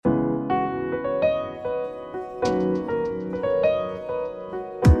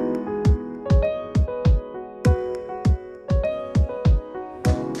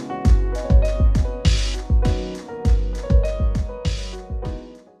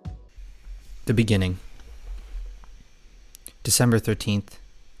The Beginning, December 13th,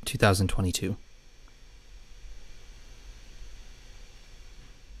 2022.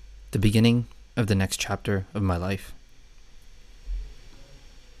 The beginning of the next chapter of my life.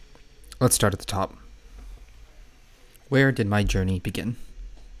 Let's start at the top. Where did my journey begin?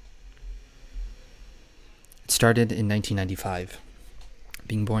 It started in 1995,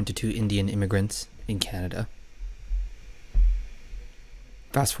 being born to two Indian immigrants in Canada.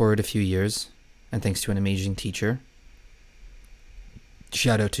 Fast forward a few years, and thanks to an amazing teacher,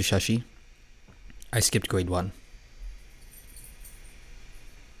 shout out to Shashi, I skipped grade 1.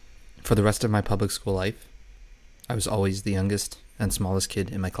 For the rest of my public school life, I was always the youngest and smallest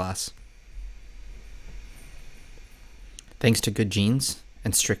kid in my class. Thanks to good genes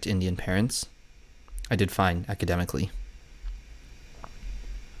and strict Indian parents, I did fine academically.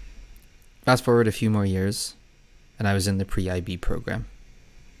 Fast forward a few more years, and I was in the pre-IB program.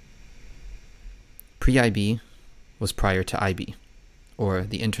 Pre-IB was prior to IB, or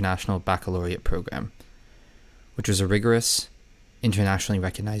the International Baccalaureate Program, which was a rigorous, internationally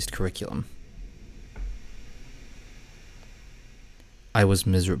recognized curriculum. I was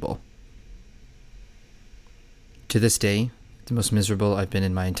miserable. To this day, the most miserable I've been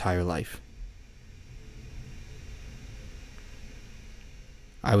in my entire life.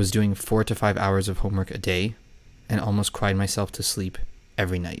 I was doing 4 to 5 hours of homework a day and almost cried myself to sleep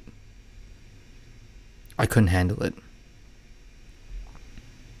every night. I couldn't handle it.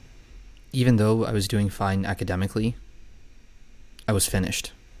 Even though I was doing fine academically, I was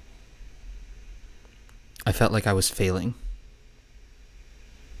finished. I felt like I was failing.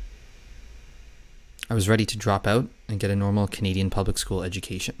 I was ready to drop out and get a normal Canadian public school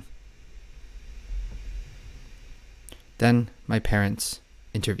education. Then my parents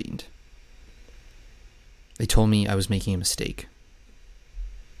intervened. They told me I was making a mistake.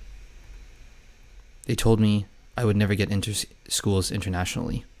 They told me I would never get into schools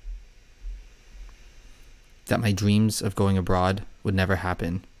internationally. That my dreams of going abroad would never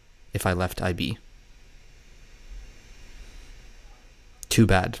happen if I left IB. Too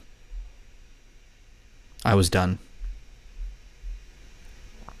bad. I was done.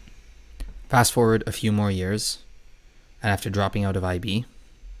 Fast forward a few more years, and after dropping out of IB,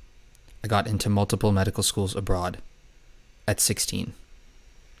 I got into multiple medical schools abroad at 16.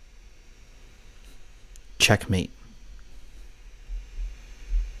 Checkmate.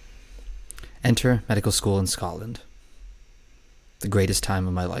 Enter medical school in Scotland. The greatest time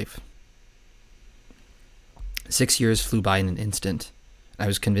of my life. 6 years flew by in an instant. I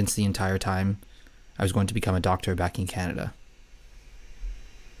was convinced the entire time I was going to become a doctor back in Canada.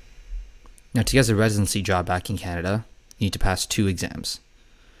 Now, to get a residency job back in Canada, you need to pass 2 exams.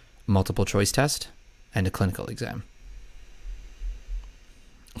 A multiple choice test and a clinical exam.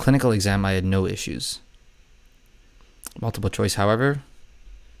 Clinical exam, I had no issues. Multiple choice, however,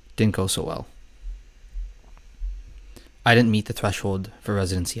 didn't go so well. I didn't meet the threshold for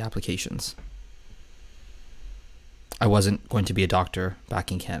residency applications. I wasn't going to be a doctor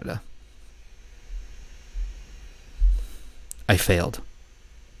back in Canada. I failed.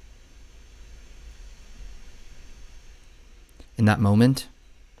 In that moment,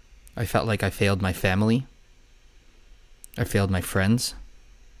 I felt like I failed my family. I failed my friends.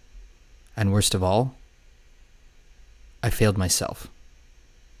 And worst of all, I failed myself.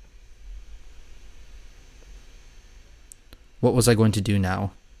 What was I going to do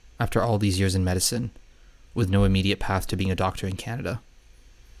now, after all these years in medicine, with no immediate path to being a doctor in Canada?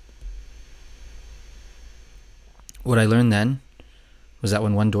 What I learned then was that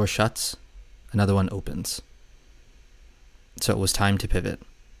when one door shuts, another one opens. So it was time to pivot.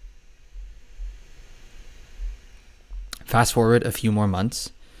 Fast forward a few more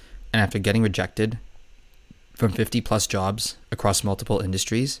months, and after getting rejected from 50 plus jobs across multiple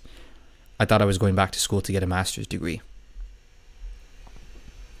industries, I thought I was going back to school to get a master's degree.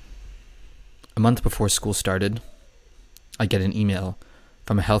 A month before school started, I get an email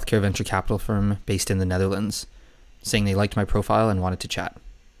from a healthcare venture capital firm based in the Netherlands saying they liked my profile and wanted to chat.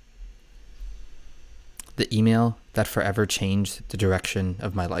 The email that forever changed the direction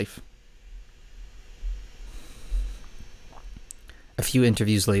of my life. A few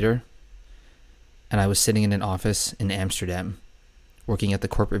interviews later, and I was sitting in an office in Amsterdam, working at the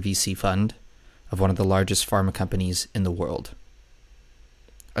corporate VC fund of one of the largest pharma companies in the world.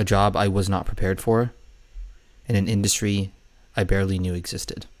 A job I was not prepared for, in an industry I barely knew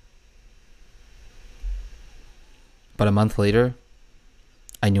existed. But a month later,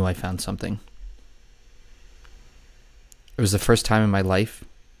 I knew I found something. It was the first time in my life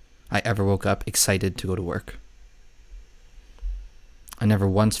I ever woke up excited to go to work. I never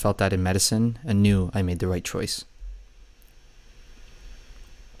once felt that in medicine and knew I made the right choice.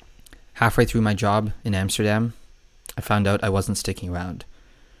 Halfway through my job in Amsterdam, I found out I wasn't sticking around.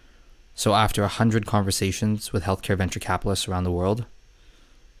 So after 100 conversations with healthcare venture capitalists around the world,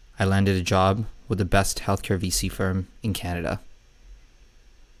 I landed a job with the best healthcare VC firm in Canada,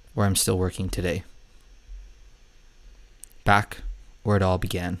 where I'm still working today. Back where it all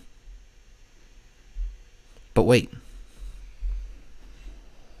began. But wait,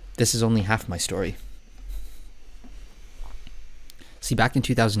 this is only half my story. See, back in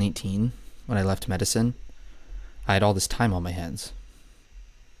 2018, when I left medicine, I had all this time on my hands.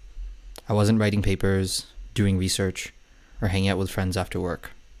 I wasn't writing papers, doing research, or hanging out with friends after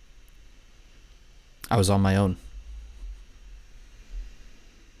work. I was on my own.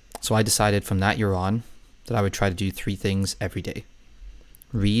 So I decided from that year on that I would try to do 3 things every day: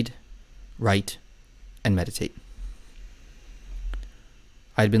 read, write, and meditate.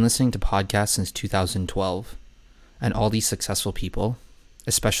 I had been listening to podcasts since 2012, and all these successful people,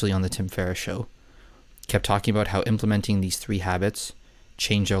 especially on the Tim Ferriss show, kept talking about how implementing these 3 habits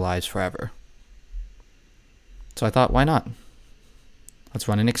changed their lives forever. So I thought, why not? Let's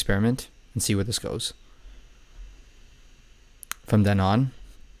run an experiment and see where this goes. From then on,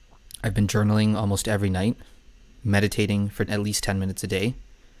 I've been journaling almost every night, meditating for at least 10 minutes a day,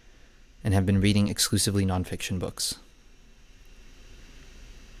 and have been reading exclusively nonfiction books.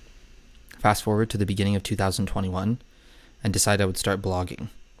 Fast forward to the beginning of 2021 and decided I would start blogging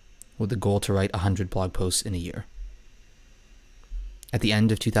with the goal to write 100 blog posts in a year. At the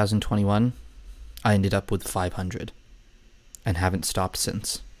end of 2021, I ended up with 500 and haven't stopped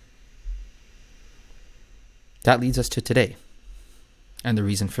since. That leads us to today and the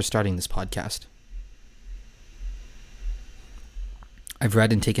reason for starting this podcast. I've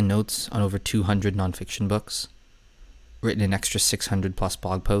read and taken notes on over 200 nonfiction books, written an extra 600 plus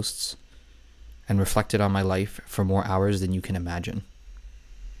blog posts, and reflected on my life for more hours than you can imagine.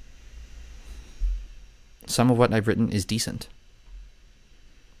 Some of what I've written is decent.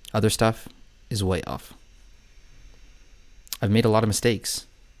 Other stuff is way off. I've made a lot of mistakes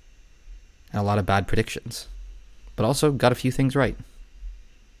and a lot of bad predictions, but also got a few things right.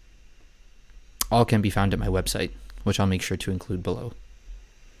 All can be found at my website, which I'll make sure to include below.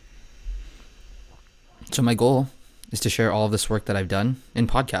 So my goal is to share all of this work that I've done in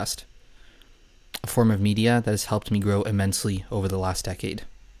podcast, a form of media that has helped me grow immensely over the last decade.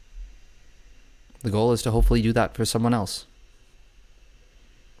 The goal is to hopefully do that for someone else.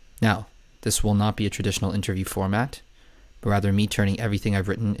 Now, this will not be a traditional interview format, but rather me turning everything I've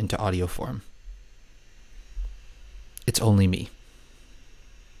written into audio form. It's only me.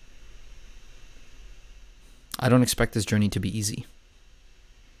 I don't expect this journey to be easy.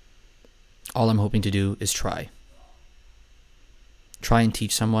 All I'm hoping to do is try. Try and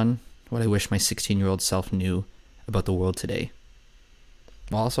teach someone what I wish my 16-year-old self knew about the world today,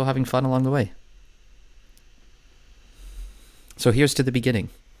 while also having fun along the way. So here's to the beginning.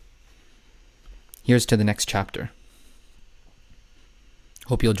 Here's to the next chapter.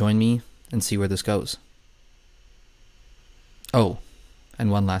 Hope you'll join me and see where this goes. Oh,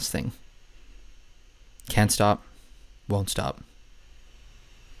 and one last thing. Can't stop, won't stop.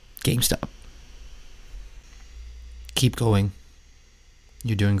 GameStop. Keep going.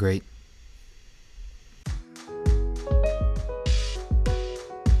 You're doing great.